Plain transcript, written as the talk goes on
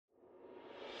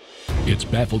It's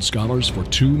baffled scholars for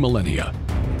 2 millennia.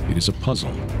 It is a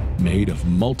puzzle made of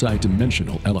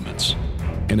multi-dimensional elements,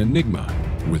 an enigma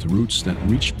with roots that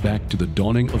reach back to the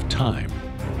dawning of time,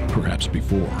 perhaps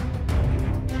before.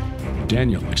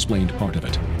 Daniel explained part of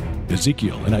it.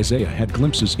 Ezekiel and Isaiah had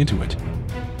glimpses into it.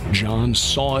 John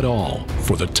saw it all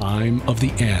for the time of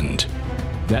the end.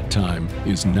 That time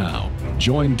is now.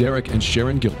 Join Derek and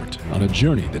Sharon Gilbert on a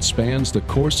journey that spans the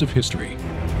course of history,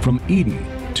 from Eden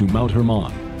to Mount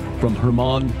Hermon, from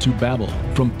Hermon to Babel,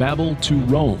 from Babel to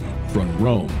Rome, from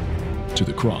Rome to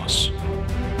the cross,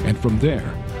 and from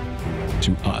there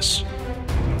to us.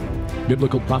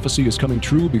 Biblical prophecy is coming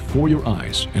true before your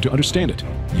eyes, and to understand it,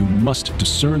 you must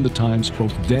discern the times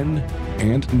both then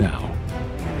and now.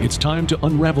 It's time to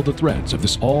unravel the threads of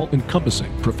this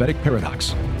all-encompassing prophetic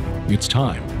paradox. It's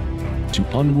time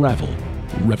to unravel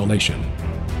Revelation.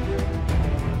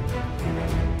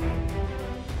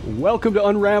 Welcome to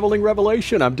Unraveling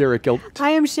Revelation. I'm Derek Gilbert.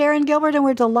 I am Sharon Gilbert, and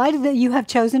we're delighted that you have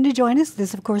chosen to join us.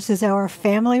 This, of course, is our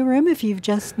family room if you've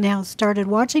just now started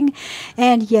watching.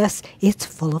 And yes, it's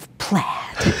full of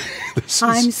plaid.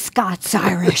 I'm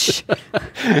Scots-Irish.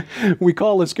 We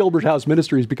call this Gilbert House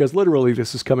Ministries because literally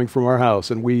this is coming from our house,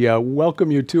 and we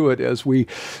welcome you to it as we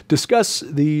discuss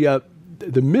the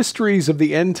mysteries of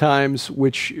the end times,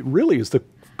 which really is the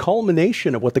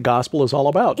culmination of what the gospel is all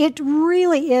about. It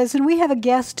really is. And we have a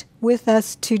guest with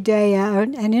us today,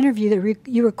 an interview that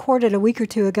you recorded a week or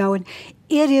two ago. And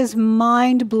it is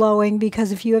mind-blowing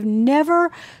because if you have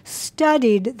never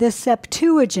studied the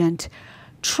Septuagint,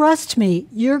 trust me,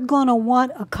 you're going to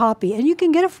want a copy. And you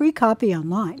can get a free copy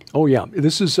online. Oh, yeah.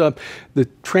 This is the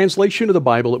translation of the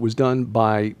Bible. It was done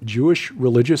by Jewish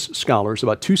religious scholars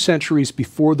about 2 centuries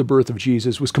before the birth of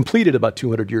Jesus. It was completed about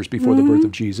 200 years before the birth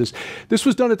of Jesus. This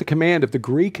was done at the command of the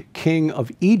Greek king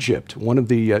of Egypt, one of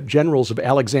the generals of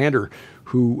Alexander,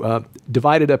 who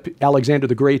divided up Alexander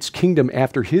the Great's kingdom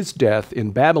after his death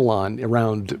in Babylon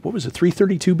around, what was it,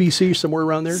 332 BC, somewhere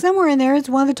around there? Somewhere in there. It's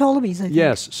one of the Ptolemies, I think.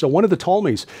 Yes. So one of the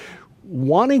Ptolemies,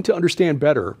 wanting to understand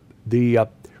better the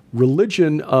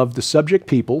religion of the subject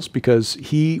peoples, because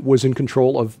he was in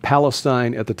control of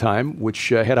Palestine at the time, which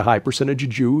had a high percentage of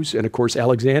Jews. And of course,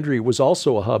 Alexandria was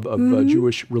also a hub of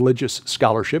Jewish religious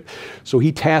scholarship. So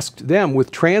he tasked them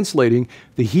with translating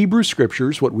the Hebrew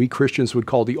scriptures, what we Christians would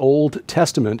call the Old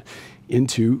Testament,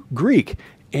 into Greek.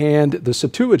 And the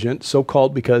Septuagint, so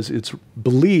called because it's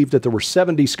believed that there were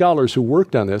 70 scholars who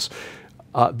worked on this,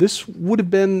 this would have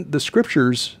been the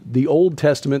scriptures, the Old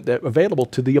Testament, that available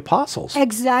to the apostles.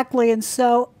 Exactly. And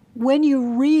so when you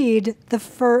read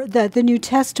the New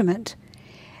Testament,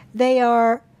 they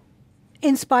are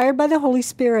inspired by the Holy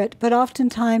Spirit, but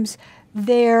oftentimes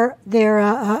their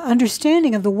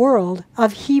understanding of the world,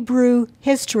 of Hebrew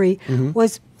history,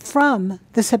 was from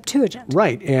the Septuagint.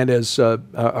 Right. And as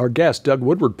our guest, Doug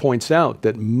Woodward, points out,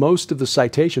 that most of the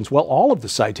citations, well, all of the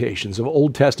citations of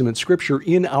Old Testament scripture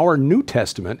in our New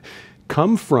Testament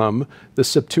come from the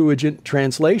Septuagint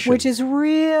translation. Which is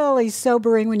really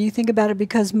sobering when you think about it,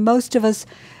 because most of us,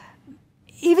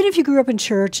 even if you grew up in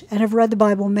church and have read the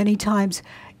Bible many times,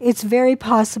 it's very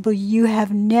possible you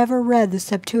have never read the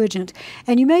Septuagint.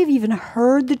 And you may have even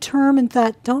heard the term and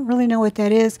thought, don't really know what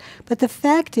that is. But the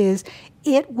fact is,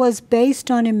 it was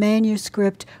based on a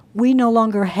manuscript we no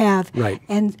longer have. Right.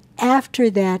 And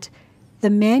after that, the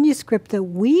manuscript that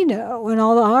we know and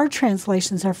all our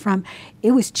translations are from,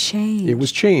 it was changed. It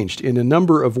was changed in a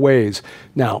number of ways.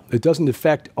 Now, it doesn't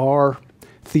affect our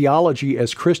theology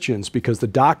as Christians, because the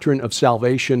doctrine of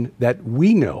salvation that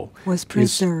we know was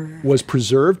preserved. Was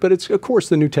preserved, but it's, of course,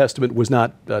 the New Testament was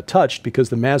not touched because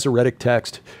the Masoretic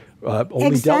text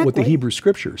only dealt with the Hebrew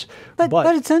scriptures.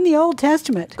 But it's in the Old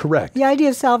Testament. Correct. The idea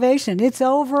of salvation. It's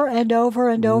over and over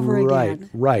and over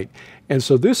again. Right. And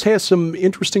so this has some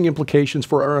interesting implications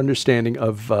for our understanding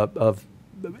of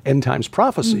end times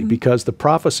prophecy, because the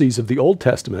prophecies of the Old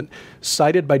Testament,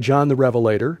 cited by John the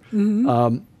Revelator,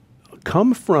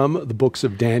 come from the books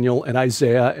of Daniel and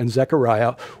Isaiah and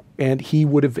Zechariah, and he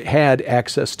would have had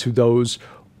access to those,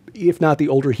 if not the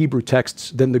older Hebrew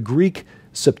texts, then the Greek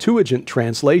Septuagint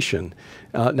translation.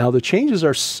 Now, the changes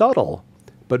are subtle,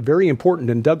 but very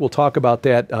important, and Doug will talk about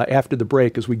that after the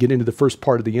break as we get into the first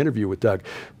part of the interview with Doug.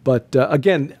 But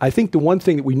again, I think the one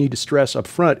thing that we need to stress up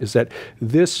front is that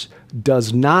this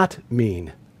does not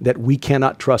mean that we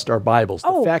cannot trust our Bibles.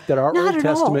 The fact that our Old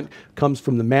Testament comes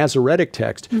from the Masoretic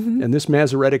text, and this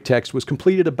Masoretic text was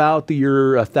completed about the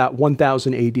year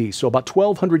 1000 AD, so about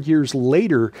 1,200 years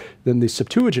later than the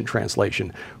Septuagint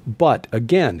translation. But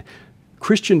again,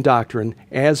 Christian doctrine,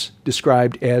 as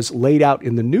described, as laid out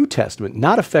in the New Testament,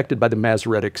 not affected by the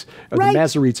Masoretics or the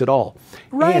Masoretes at all.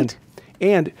 Right.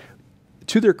 And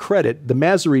to their credit, the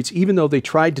Masoretes, even though they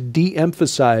tried to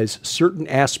de-emphasize certain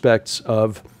aspects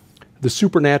of the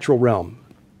supernatural realm,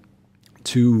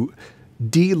 to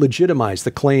delegitimize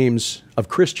the claims of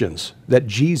Christians that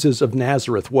Jesus of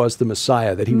Nazareth was the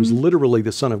Messiah, that he was literally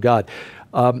the Son of God,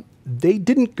 they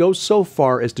didn't go so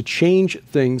far as to change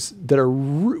things that are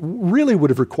really would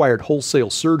have required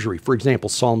wholesale surgery. For example,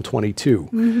 Psalm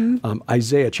 22,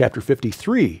 Isaiah chapter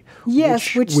 53,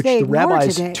 yes, which they the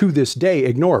rabbis today. to this day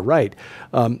ignore. Right.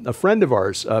 A friend of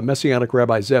ours, Messianic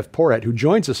Rabbi Zev Porat, who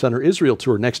joins us on our Israel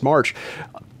tour next March,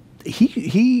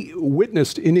 he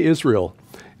witnessed in Israel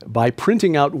by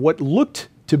printing out what looked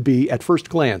to be, at first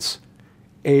glance,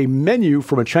 a menu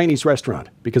from a Chinese restaurant,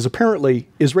 because apparently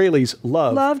Israelis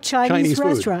love Chinese food.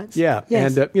 Restaurants. Yeah,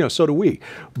 yes. and so do we.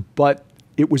 But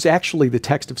it was actually the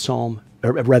text of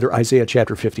Isaiah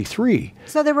chapter 53.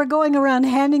 So they were going around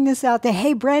handing this out.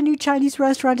 Hey, brand new Chinese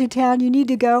restaurant in town, you need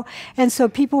to go. And so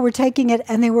people were taking it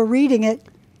and they were reading it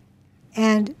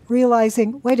and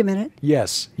realizing, wait a minute.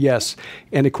 Yes, yes.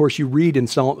 And of course, you read in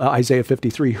Isaiah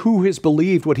 53, who has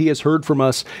believed what he has heard from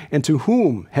us, and to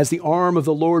whom has the arm of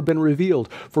the Lord been revealed?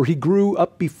 For he grew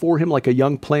up before him like a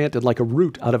young plant and like a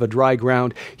root out of a dry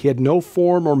ground. He had no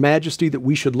form or majesty that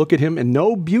we should look at him, and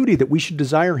no beauty that we should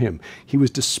desire him. He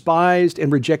was despised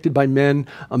and rejected by men,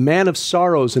 a man of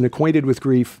sorrows and acquainted with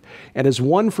grief. And as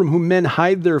one from whom men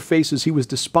hide their faces, he was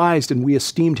despised, and we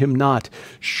esteemed him not.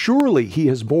 Surely he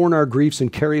has borne our griefs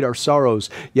and carried our sorrows,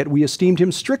 yet we esteemed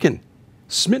him stricken,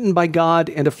 smitten by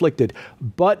God and afflicted.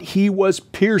 But he was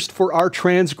pierced for our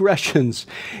transgressions.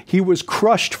 He was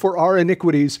crushed for our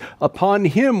iniquities. Upon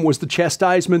him was the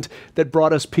chastisement that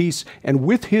brought us peace, and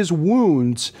with his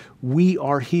wounds we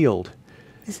are healed.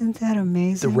 Isn't that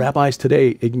amazing? The rabbis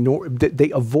today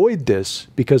they avoid this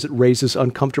because it raises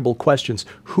uncomfortable questions.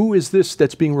 Who is this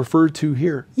that's being referred to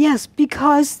here? Yes,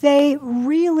 because they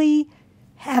really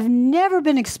have never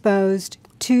been exposed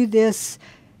to this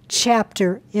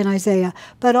chapter in Isaiah,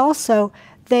 but also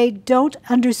they don't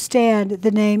understand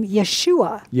the name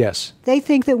Yeshua. Yes. They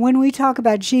think that when we talk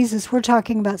about Jesus, we're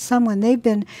talking about someone they've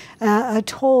been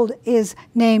told is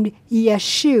named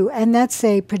Yeshu, and that's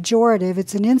a pejorative.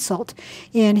 It's an insult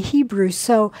in Hebrew.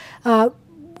 So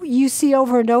you see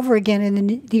over and over again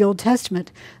in the Old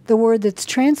Testament, the word that's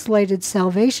translated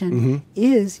salvation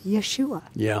is Yeshua.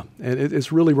 Yeah, and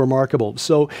it's really remarkable.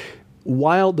 So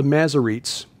while the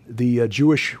Masoretes, the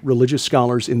Jewish religious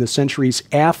scholars in the centuries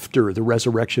after the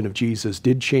resurrection of Jesus,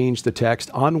 did change the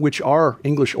text on which our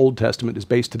English Old Testament is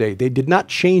based today, they did not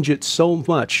change it so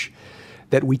much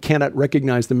that we cannot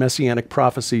recognize the messianic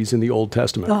prophecies in the Old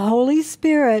Testament. The Holy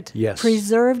Spirit Yes.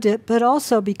 preserved it, but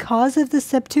also because of the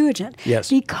Septuagint, Yes.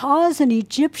 because an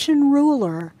Egyptian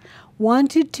ruler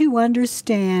wanted to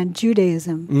understand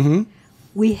Judaism,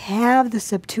 we have the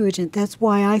Septuagint. That's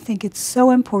why I think it's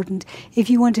so important. If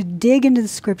you want to dig into the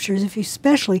Scriptures, if you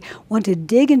especially want to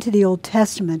dig into the Old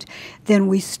Testament, then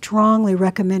we strongly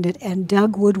recommend it. And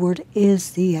Doug Woodward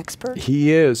is the expert.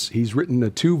 He is. He's written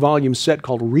a 2-volume set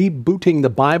called Rebooting the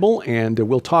Bible, and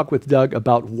we'll talk with Doug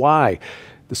about why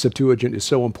the Septuagint is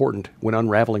so important when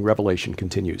Unraveling Revelation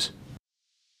continues.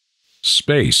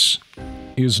 Space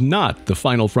is not the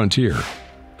final frontier,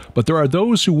 but there are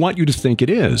those who want you to think it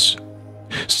is.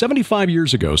 75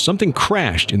 years ago, something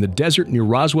crashed in the desert near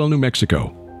Roswell, New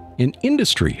Mexico. An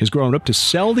industry has grown up to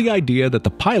sell the idea that the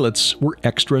pilots were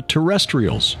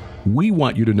extraterrestrials. We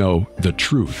want you to know the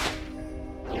truth.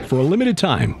 For a limited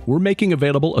time, we're making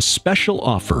available a special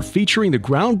offer featuring the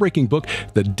groundbreaking book,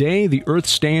 The Day the Earth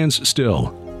Stands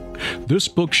Still. This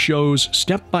book shows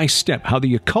step by step how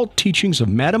the occult teachings of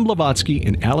Madame Blavatsky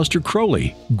and Aleister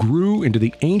Crowley grew into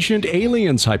the ancient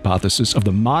aliens hypothesis of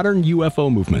the modern UFO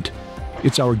movement.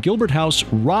 It's our Gilbert House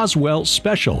Roswell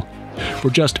special.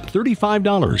 For just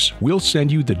 $35, we'll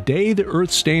send you The Day the Earth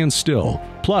Stands Still,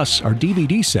 plus our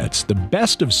DVD sets, The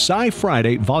Best of Sci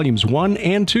Friday Volumes 1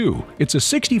 and 2. It's a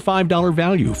 $65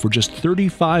 value for just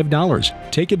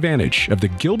 $35. Take advantage of the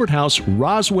Gilbert House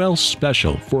Roswell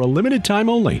special for a limited time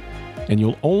only, and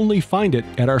you'll only find it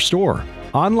at our store,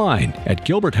 online at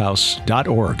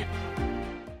gilberthouse.org.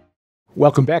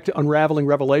 Welcome back to Unraveling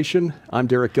Revelation. I'm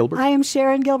Derek Gilbert. I am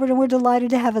Sharon Gilbert, and we're delighted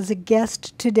to have as a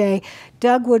guest today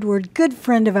Doug Woodward, good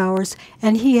friend of ours,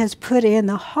 and he has put in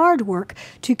the hard work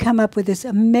to come up with this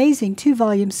amazing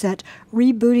 2-volume set,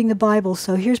 Rebooting the Bible.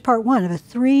 So here's part 1 of a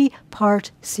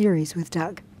 3-part series with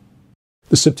Doug.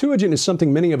 The Septuagint is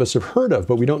something many of us have heard of,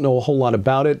 but we don't know a whole lot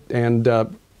about it, and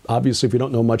obviously, if we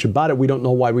don't know much about it, we don't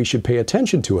know why we should pay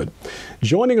attention to it.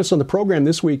 Joining us on the program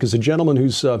this week is a gentleman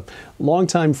who's a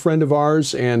longtime friend of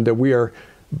ours, and we are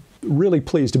really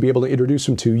pleased to be able to introduce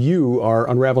him to you, our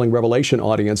Unraveling Revelation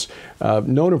audience.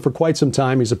 Known him for quite some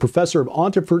time. He's a professor of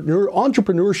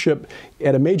entrepreneurship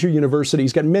at a major university.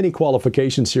 He's got many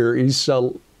qualifications here. He's,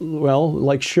 well,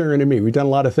 like Sharon and me, we've done a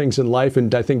lot of things in life,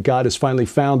 and I think God has finally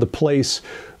found the place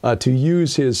to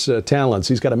use his talents.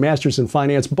 He's got a master's in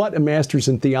finance, but a master's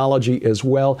in theology as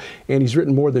well, and he's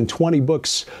written more than 20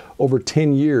 books over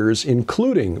 10 years,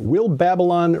 including Will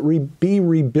Babylon Be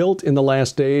Rebuilt in the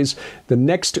Last Days? The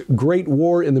Next Great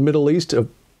War in the Middle East, a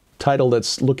title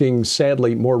that's looking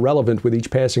sadly more relevant with each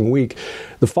passing week.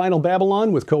 The Final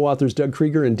Babylon with co-authors Doug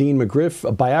Krieger and Dean McGriff,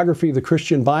 a biography of the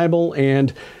Christian Bible,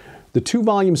 and the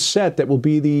 2-volume set that will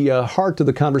be the heart of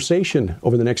the conversation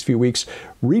over the next few weeks,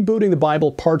 Rebooting the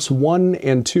Bible, Parts 1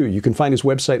 and 2. You can find his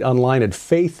website online at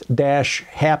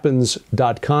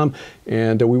faith-happens.com.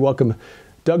 And we welcome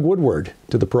Doug Woodward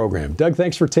to the program. Doug,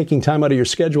 thanks for taking time out of your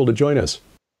schedule to join us.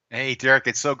 Hey, Derek,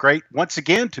 it's so great once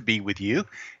again to be with you.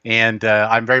 And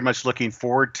I'm very much looking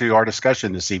forward to our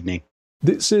discussion this evening.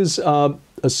 This is a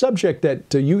subject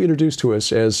that you introduced to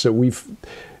us as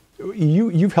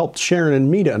you've helped Sharon and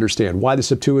me to understand why the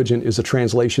Septuagint is a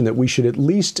translation that we should at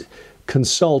least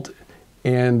consult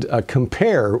and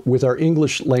compare with our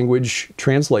English language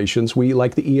translations. We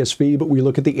like the ESV, but we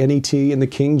look at the NET and the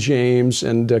King James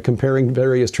and comparing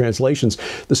various translations.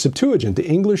 The Septuagint, the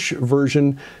English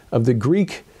version of the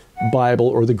Greek Bible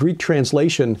or the Greek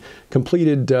translation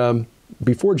completed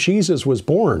before Jesus was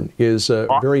born, is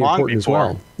very important as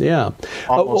well. Yeah.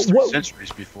 Almost 3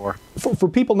 centuries before. For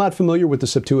people not familiar with the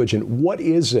Septuagint, what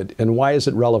is it and why is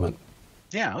it relevant?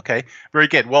 Yeah, okay. Very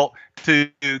good. Well, to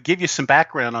give you some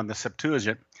background on the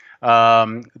Septuagint,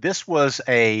 this was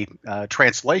a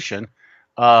translation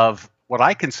of what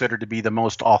I consider to be the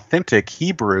most authentic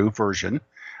Hebrew version.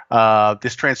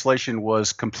 This translation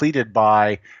was completed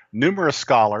by numerous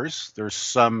scholars. There's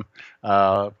some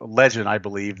legend, I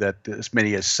believe, that as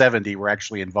many as 70 were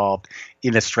actually involved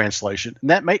in its translation.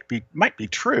 And that might be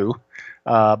true,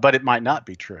 but it might not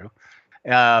be true.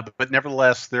 But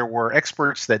nevertheless, there were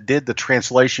experts that did the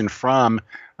translation from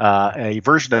a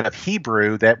version of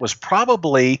Hebrew that was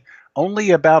probably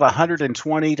only about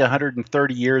 120 to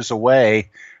 130 years away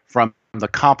from the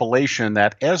compilation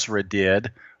that Ezra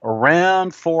did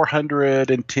around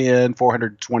 410,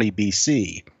 420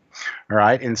 BC. All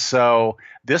right. And so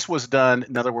this was done,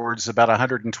 in other words, about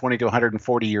 120 to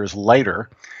 140 years later.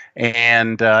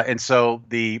 And so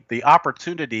the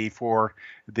opportunity for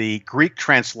the Greek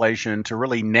translation to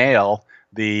really nail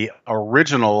the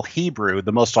original Hebrew,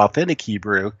 the most authentic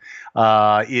Hebrew,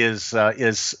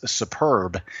 is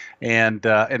superb. And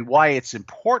why it's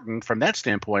important from that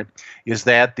standpoint is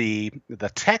that the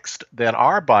text that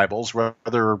our Bibles,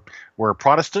 whether we're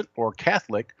Protestant or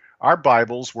Catholic, our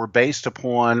Bibles were based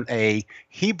upon a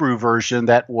Hebrew version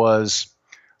that was,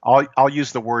 I'll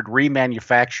use the word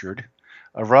remanufactured,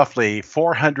 roughly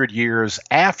 400 years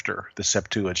after the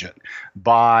Septuagint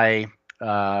by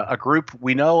a group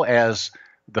we know as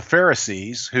the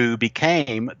Pharisees, who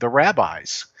became the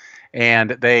rabbis. And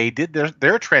they did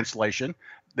their translation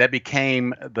that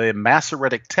became the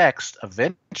Masoretic text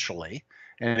eventually.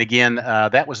 And again,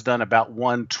 that was done about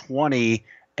 120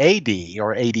 AD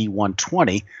or AD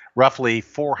 120, roughly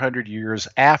 400 years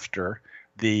after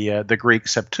the Greek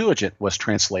Septuagint was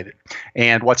translated.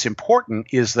 And what's important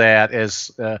is that,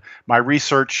 as my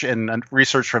research and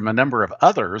research from a number of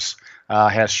others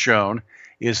has shown,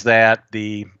 is that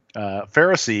the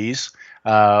Pharisees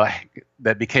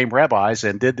that became rabbis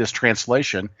and did this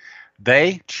translation,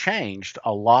 they changed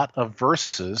a lot of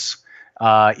verses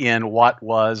in what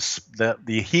was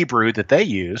the Hebrew that they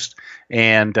used,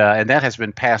 and that has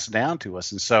been passed down to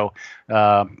us. And so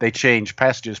they changed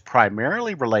passages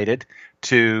primarily related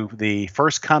to the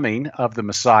first coming of the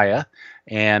Messiah,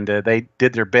 and they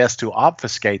did their best to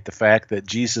obfuscate the fact that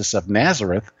Jesus of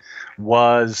Nazareth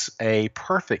was a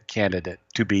perfect candidate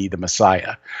to be the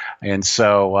Messiah. And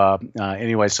so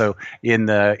anyway, so in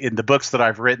the books that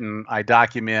I've written, I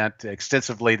document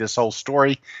extensively this whole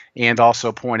story and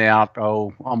also point out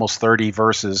almost 30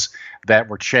 verses that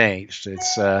were changed.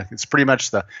 It's pretty much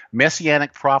the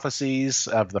messianic prophecies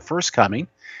of the first coming,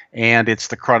 and it's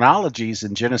the chronologies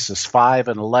in Genesis 5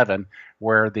 and 11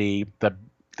 where the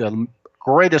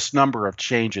greatest number of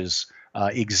changes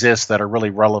exist that are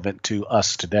really relevant to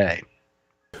us today.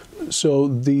 So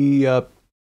the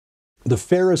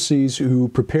Pharisees who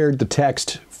prepared the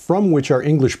text from which our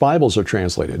English Bibles are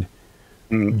translated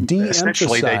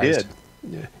essentially they did.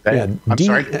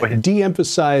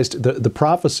 De-emphasized the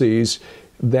prophecies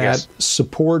that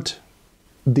support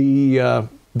the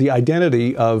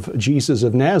identity of Jesus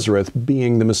of Nazareth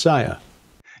being the Messiah.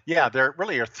 Yeah, there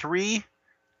really are three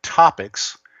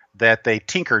topics that they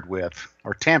tinkered with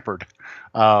or tampered.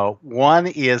 One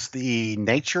is the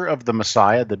nature of the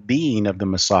Messiah, the being of the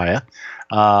Messiah,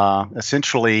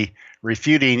 essentially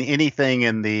refuting anything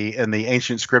in the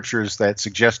ancient scriptures that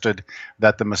suggested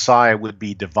that the Messiah would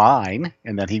be divine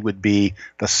and that he would be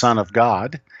the Son of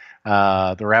God.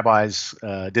 The rabbis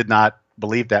did not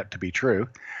believe that to be true.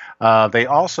 They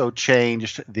also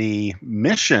changed the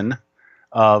mission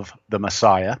of the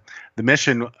Messiah. The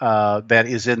mission that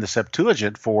is in the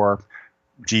Septuagint for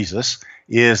Jesus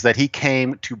is that he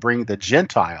came to bring the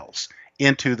Gentiles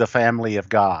into the family of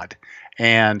God.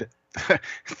 And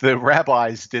the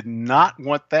rabbis did not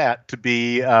want that to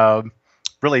be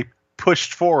really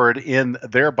pushed forward in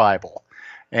their Bible.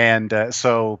 And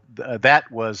so that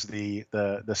was the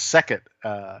second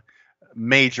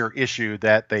major issue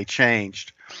that they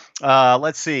changed.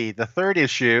 Let's see. The third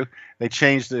issue, they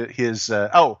changed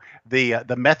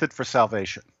the method for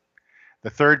salvation. The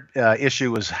third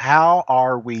issue was, how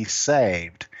are we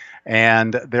saved?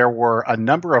 And there were a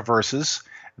number of verses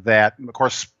that, of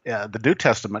course, the New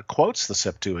Testament quotes the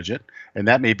Septuagint, and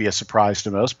that may be a surprise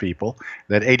to most people,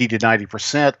 that 80 to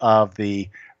 90% of the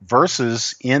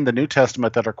verses in the New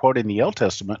Testament that are quoting the Old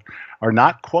Testament are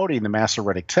not quoting the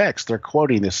Masoretic text, they're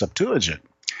quoting the Septuagint.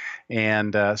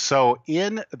 And so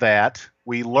in that,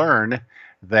 we learn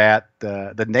that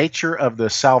the nature of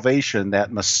the salvation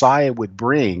that Messiah would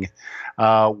bring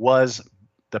was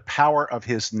the power of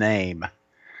his name.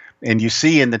 And you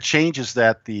see in the changes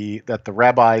that the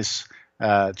rabbis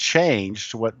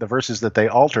changed, what the verses that they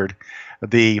altered,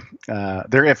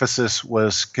 their emphasis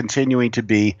was continuing to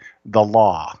be the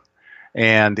law.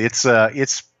 And this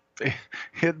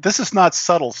is not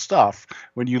subtle stuff.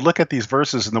 When you look at these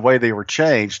verses and the way they were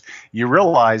changed, you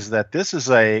realize that this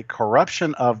is a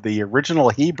corruption of the original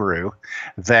Hebrew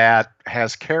that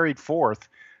has carried forth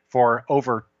for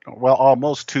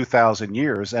almost 2,000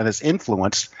 years and has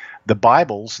influenced the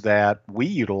Bibles that we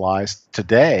utilize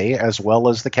today, as well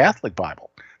as the Catholic Bible.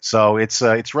 So it's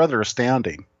rather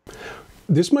astounding.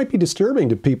 This might be disturbing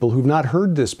to people who've not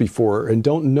heard this before and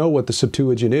don't know what the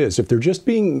Septuagint is. If they're just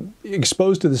being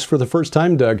exposed to this for the first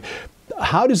time, Doug,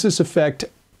 how does this affect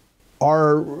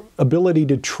our ability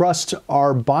to trust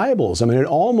our Bibles? I mean, it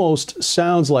almost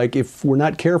sounds like, if we're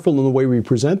not careful in the way we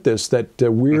present this, that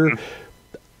we're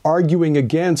arguing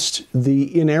against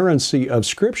the inerrancy of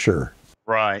Scripture.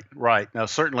 Right. Now,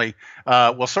 certainly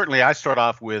I start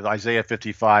off with Isaiah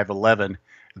 55:11,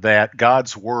 that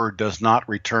God's word does not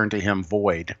return to him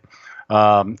void.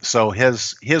 So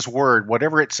his word,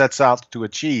 whatever it sets out to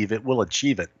achieve, it will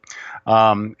achieve it.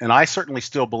 And I certainly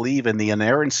still believe in the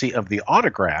inerrancy of the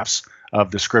autographs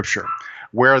of the Scripture.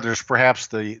 Where there's perhaps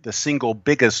the single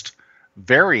biggest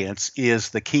variance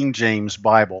is the King James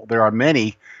Bible. There are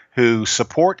many who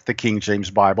support the King James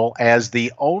Bible as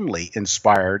the only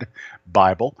inspired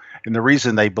Bible. And the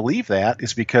reason they believe that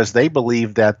is because they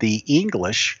believe that the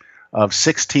English of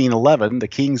 1611, the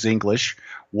King's English,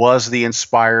 was the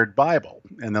inspired Bible.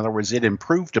 In other words, it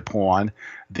improved upon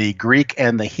the Greek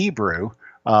and the Hebrew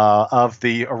of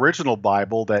the original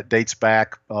Bible that dates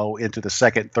back into the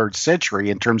 2nd, 3rd century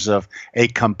in terms of a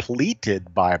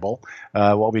completed Bible,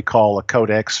 what we call a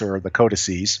codex or the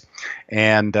codices.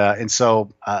 And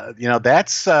so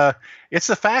that's it's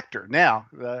a factor. Now,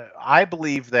 I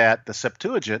believe that the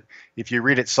Septuagint, if you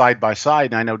read it side by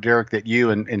side, and I know, Derek, that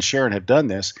you and Sharon have done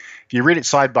this, if you read it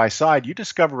side by side, you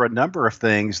discover a number of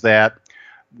things that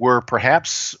were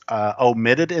perhaps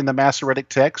omitted in the Masoretic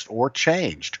text or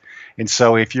changed. And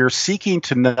so if you're seeking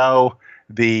to know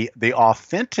the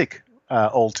authentic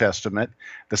Old Testament,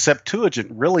 the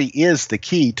Septuagint really is the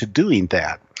key to doing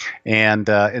that.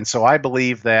 And so I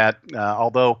believe that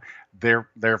although there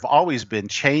have always been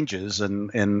changes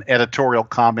and editorial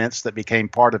comments that became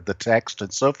part of the text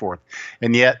and so forth,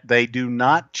 and yet they do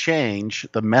not change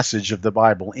the message of the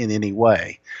Bible in any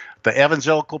way. The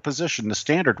evangelical position, the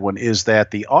standard one, is that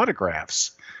the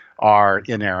autographs are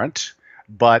inerrant,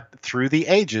 but through the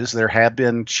ages there have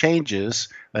been changes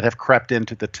that have crept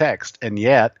into the text, and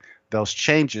yet those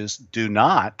changes do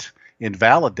not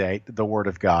invalidate the Word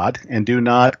of God and do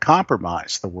not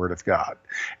compromise the Word of God.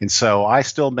 And so I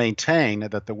still maintain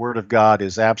that the Word of God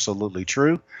is absolutely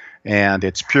true, and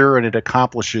it's pure, and it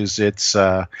accomplishes its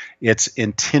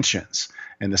intentions.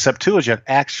 And the Septuagint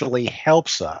actually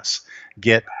helps us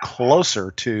get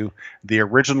closer to the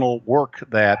original work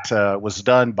that was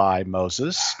done by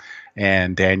Moses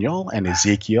and Daniel and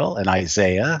Ezekiel and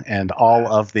Isaiah and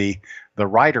all of the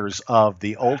writers of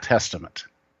the Old Testament.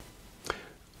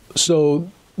 So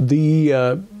the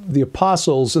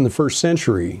apostles in the first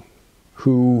century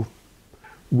who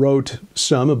wrote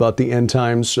some about the end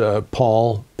times,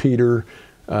 Paul, Peter,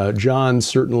 John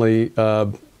certainly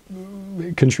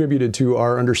contributed to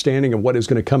our understanding of what is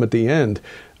going to come at the end.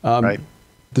 Right.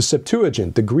 The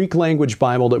Septuagint, the Greek language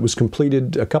Bible that was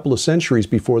completed a couple of centuries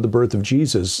before the birth of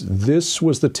Jesus, this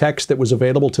was the text that was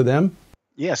available to them?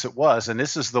 Yes, it was. And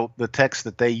this is the text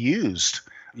that they used.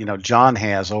 You know, John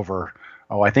has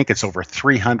I think it's over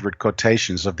 300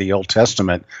 quotations of the Old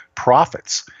Testament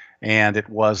prophets. And it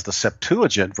was the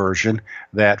Septuagint version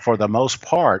that, for the most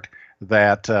part,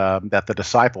 that the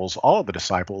disciples, all of the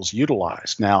disciples,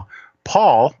 utilized. Now,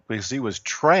 Paul, because he was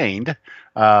trained,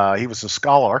 he was a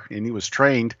scholar, and he was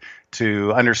trained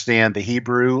to understand the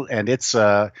Hebrew and its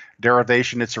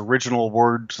derivation, its original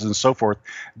words, and so forth.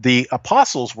 The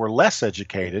apostles were less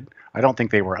educated. I don't think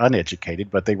they were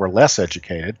uneducated, but they were less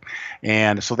educated.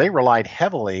 And so they relied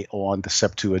heavily on the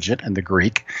Septuagint and the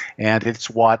Greek, and it's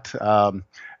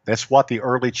that's what the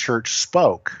early church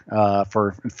spoke.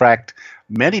 In fact,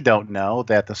 many don't know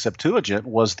that the Septuagint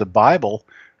was the Bible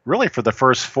really for the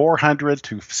first 400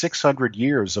 to 600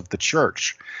 years of the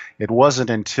church. It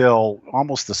wasn't until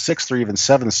almost the 6th or even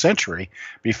 7th century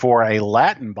before a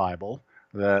Latin Bible,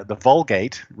 the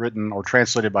Vulgate, written or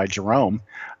translated by Jerome,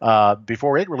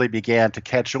 before it really began to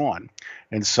catch on.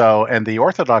 And the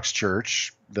Orthodox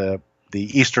Church, the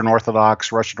Eastern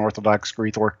Orthodox, Russian Orthodox,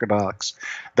 Greek Orthodox,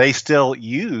 they still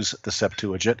use the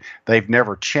Septuagint. They've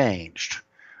never changed.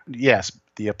 Yes,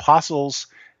 the apostles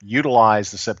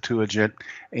utilize the Septuagint,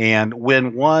 and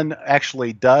when one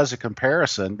actually does a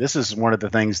comparison, this is one of the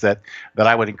things that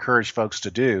I would encourage folks to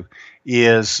do,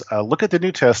 is look at the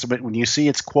New Testament. When you see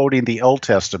it's quoting the Old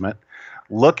Testament,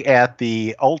 look at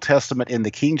the Old Testament in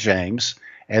the King James,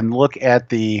 and look at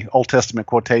the Old Testament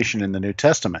quotation in the New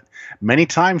Testament. Many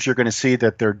times you're going to see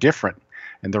that they're different,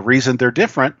 and the reason they're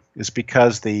different is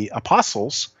because the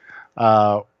apostles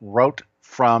wrote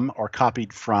from or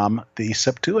copied from the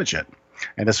Septuagint.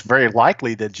 And it's very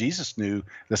likely that Jesus knew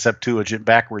the Septuagint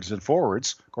backwards and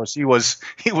forwards. Of course, he was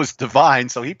divine,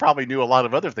 so he probably knew a lot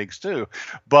of other things too.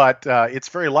 But it's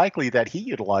very likely that he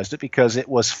utilized it because it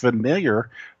was familiar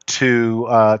to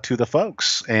the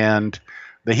folks. And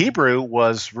the Hebrew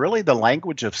was really the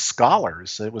language of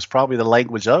scholars. It was probably the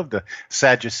language of the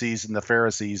Sadducees and the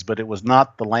Pharisees, but it was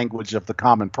not the language of the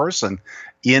common person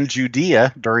in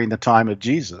Judea during the time of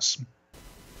Jesus.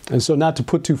 And so, not to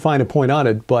put too fine a point on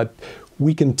it, but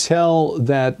we can tell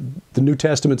that the New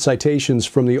Testament citations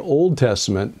from the Old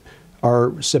Testament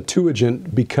are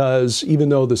Septuagint because even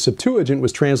though the Septuagint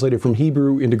was translated from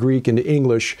Hebrew into Greek into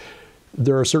English,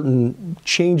 there are certain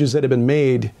changes that have been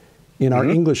made in our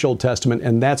English Old Testament,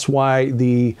 and that's why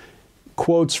the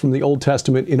quotes from the Old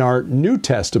Testament in our New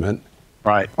Testament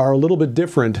are a little bit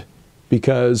different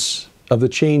because of the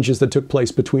changes that took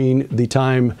place between the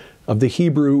time of the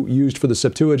Hebrew used for the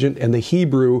Septuagint and the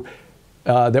Hebrew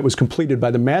that was completed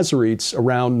by the Masoretes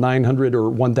around 900 or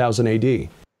 1000 AD.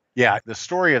 Yeah, the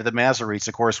story of the Masoretes,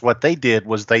 of course, what they did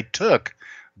was they took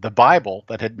the Bible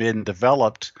that had been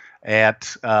developed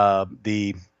at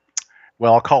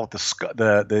I'll call it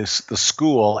the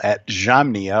school at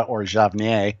Jamnia or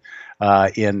Javnier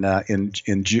in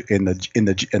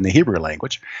the Hebrew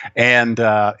language,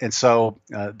 and so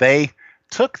they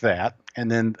took that, and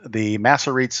then the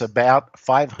Masoretes about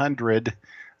 500,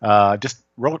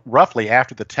 roughly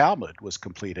after the Talmud was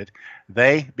completed,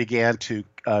 they began to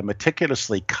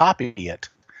meticulously copy it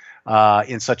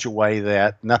in such a way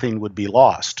that nothing would be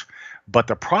lost. But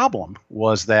the problem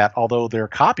was that although their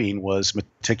copying was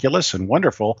meticulous and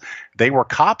wonderful, they were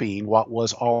copying what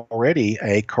was already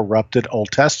a corrupted Old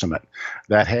Testament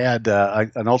that had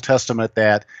an Old Testament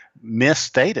that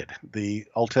misstated the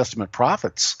Old Testament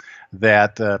prophets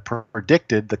that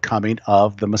predicted the coming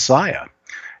of the Messiah.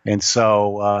 And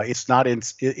so it's not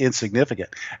insignificant.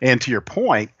 And to your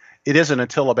point, it isn't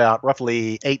until about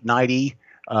roughly 890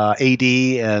 AD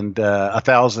and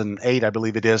 1008, I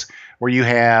believe it is, where you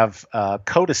have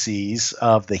codices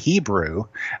of the Hebrew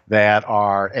that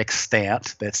are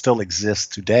extant, that still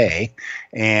exist today.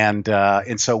 And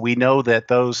so we know that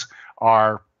those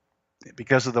are,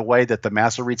 because of the way that the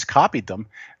Masoretes copied them,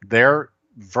 they're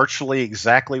virtually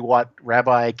exactly what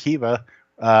Rabbi Akiva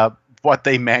what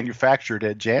they manufactured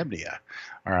at Jamnia.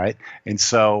 All right. And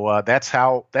so that's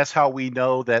how we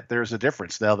know that there's a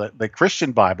difference. Now, the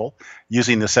Christian Bible,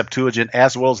 using the Septuagint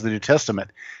as well as the New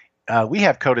Testament, we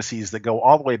have codices that go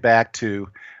all the way back to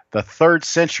the 3rd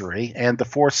century and the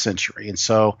 4th century. And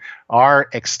so our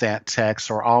extant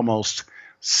texts are almost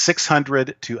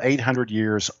 600 to 800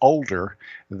 years older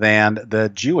than the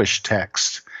Jewish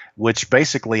text, which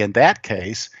basically in that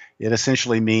case, it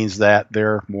essentially means that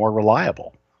they're more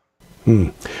reliable.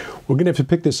 We're going to have to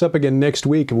pick this up again next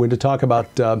week. We're going to talk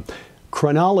about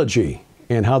chronology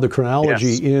and how the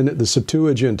chronology in the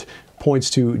Septuagint points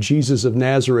to Jesus of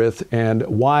Nazareth, and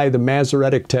why the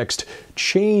Masoretic text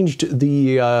changed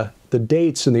the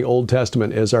dates in the Old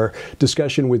Testament, as our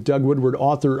discussion with Doug Woodward,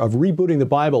 author of Rebooting the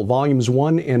Bible, Volumes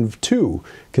 1 and 2,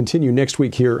 continue next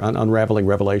week here on Unraveling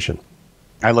Revelation.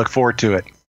 I look forward to it.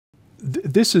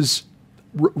 This is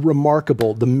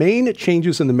remarkable. The main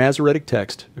changes in the Masoretic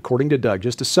text, according to Doug,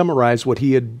 just to summarize what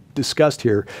he had discussed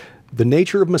here, the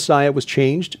nature of Messiah was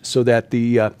changed so that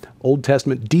the Old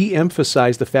Testament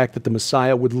de-emphasized the fact that the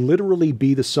Messiah would literally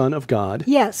be the Son of God.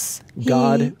 Yes.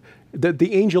 God,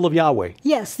 the angel of Yahweh.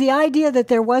 Yes, the idea that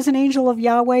there was an angel of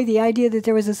Yahweh, the idea that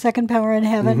there was a second power in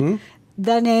heaven,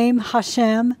 the name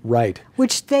Hashem. Right.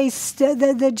 Which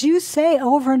the Jews say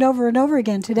over and over and over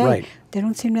again today. Right. They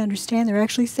don't seem to understand. They're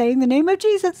actually saying the name of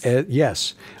Jesus.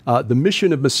 Yes. The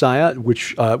mission of Messiah,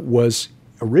 which was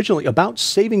originally about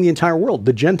saving the entire world,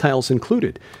 the Gentiles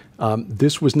included.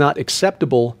 This was not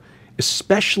acceptable,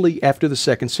 especially after the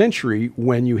 2nd century,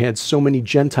 when you had so many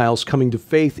Gentiles coming to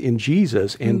faith in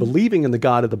Jesus and believing in the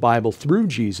God of the Bible through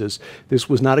Jesus. This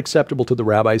was not acceptable to the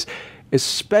rabbis,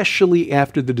 especially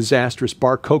after the disastrous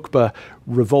Bar Kokhba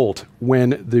revolt,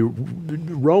 when the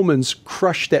Romans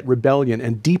crushed that rebellion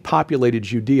and depopulated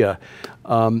Judea.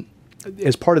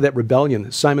 As part of that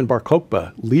rebellion, Simon Bar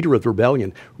Kokhba, leader of the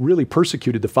rebellion, really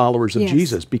persecuted the followers of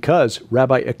Jesus, because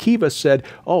Rabbi Akiva said,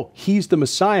 oh, he's the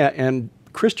Messiah. And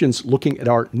Christians, looking at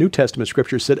our New Testament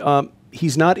scripture, said,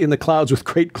 he's not in the clouds with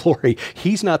great glory.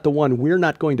 He's not the one. We're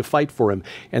not going to fight for him.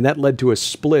 And that led to a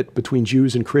split between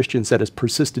Jews and Christians that has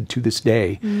persisted to this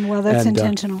day. Well, that's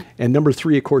intentional. And number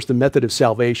 3, of course, the method of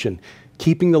salvation.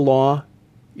 Keeping the law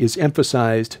is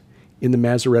emphasized in the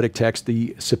Masoretic text.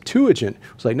 The Septuagint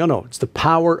was like, no, it's the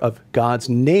power of God's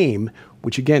name,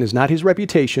 which again is not his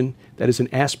reputation. That is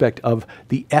an aspect of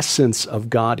the essence of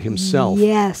God himself.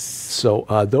 Yes. So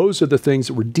those are the things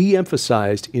that were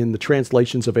de-emphasized in the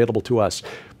translations available to us.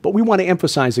 But we want to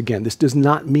emphasize again, this does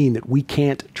not mean that we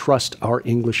can't trust our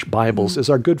English Bibles.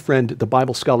 As our good friend, the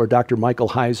Bible scholar, Dr. Michael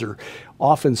Heiser,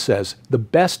 often says, the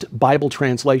best Bible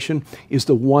translation is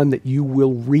the one that you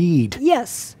will read.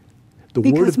 Yes. The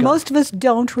Word because of God, most of us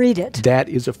don't read it. That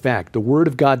is a fact. The Word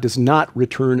of God does not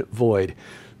return void.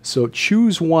 So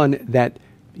choose one that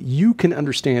you can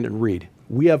understand and read.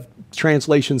 We have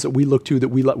translations that we look to that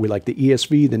we like the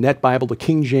ESV, the Net Bible, the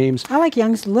King James. I like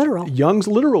Young's Literal. Young's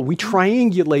Literal. We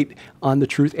triangulate on the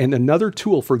truth. And another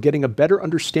tool for getting a better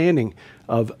understanding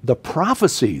of the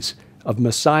prophecies of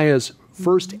Messiah's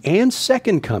first and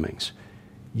second comings,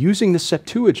 using the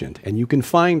Septuagint. And you can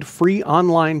find free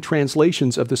online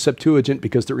translations of the Septuagint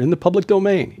because they're in the public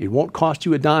domain. It won't cost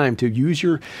you a dime to use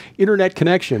your internet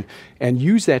connection and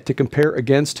use that to compare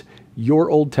against your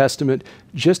Old Testament,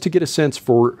 just to get a sense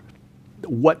for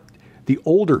what the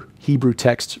older Hebrew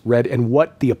texts read and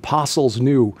what the apostles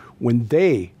knew when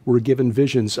they were given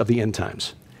visions of the end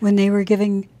times. When they were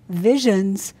giving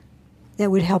visions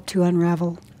that would help to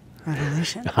unravel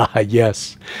Revelation.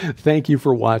 Yes. Thank you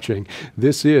for watching.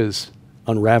 This is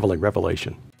Unraveling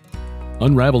Revelation.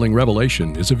 Unraveling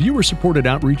Revelation is a viewer-supported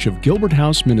outreach of Gilbert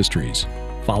House Ministries.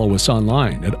 Follow us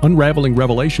online at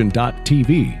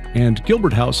unravelingrevelation.tv and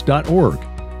gilberthouse.org.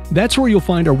 That's where you'll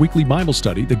find our weekly Bible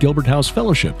study, the Gilbert House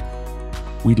Fellowship.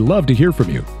 We'd love to hear from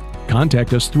you.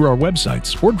 Contact us through our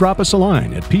websites or drop us a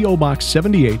line at P.O. Box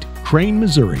 78, Crane,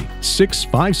 Missouri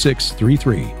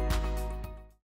 65633.